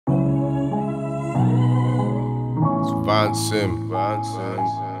Ransom.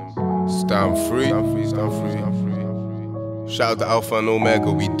 Stand free. Shout out to Alpha and Omega,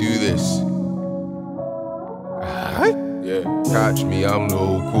 we do this. Yeah, catch me, I'm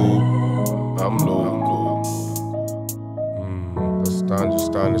local.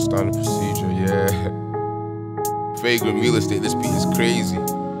 That's standard procedure, yeah. Vagrant real estate, this beat is crazy.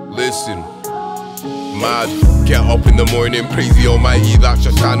 Listen. Mad, get up in the morning, praise the almighty, that's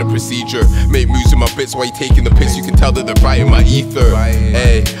just standard procedure. Make moves in my bits while you taking the piss, you can tell that they're biting my ether.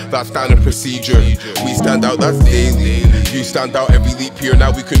 Hey, that's standard procedure. We stand out, that's daily. You stand out every leap year, now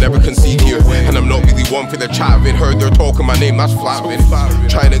we could never concede here. And I'm not really one for the chat, I've heard they're talking my name, that's flapping.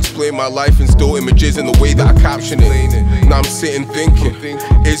 Trying to explain my life and still images in the way that I caption it. Now I'm sitting thinking,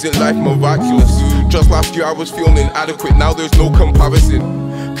 isn't life miraculous? Just last year I was feeling inadequate, now there's no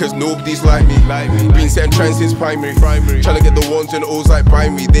comparison. Cause nobody's like me. Been setting trends since primary. Trying to get the ones and O's like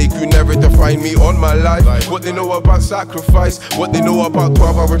primary. They could never define me on my life. What they know about sacrifice, what they know about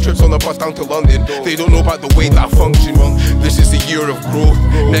 12-hour trips on the bus down to London. They don't know about the way that I function. This is the year of growth,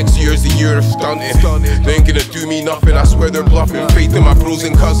 next year's the year of stunting. They ain't gonna do me nothing, I swear they're bluffing. Faith in my bros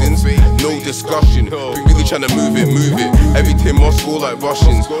and cousins, no discussion. We really trying to move it. Everything must go like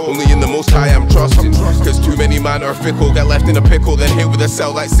Russians. Only in the most high I'm trusting. Cause too many man are fickle, get left in a pickle, then hit with a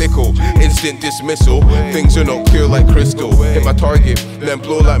cell like sickle. Instant dismissal, things are not clear like crystal. Hit my target, then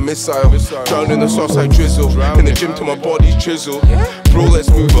blow like missile. Drown in the sauce like drizzle. In the gym till my body's chiseled. Bro, let's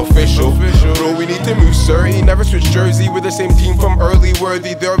move official. Bro, we need to move certain. Never switch jersey with the same team from early.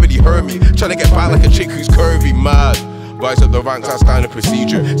 Worthy, they already heard me. Trying to get back like a chick who's curvy, mad. Rise up the ranks, that's standard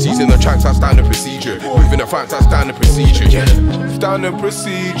procedure. Seizing the tracks, that's standard procedure. Moving the facts, that's standard procedure, yeah. Standard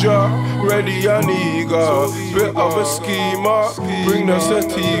procedure, ready and eager. Bit of a schema, bring the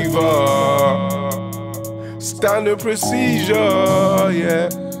sativa. Standard procedure, yeah.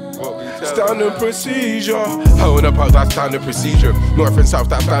 Standard procedure. How in about that standard procedure. North and south,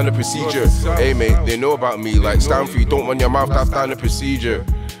 that's standard procedure. Hey mate, they know about me like stand free, don't run your mouth, that's standard procedure.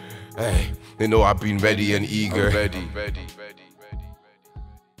 Hey, they know I've been ready and eager.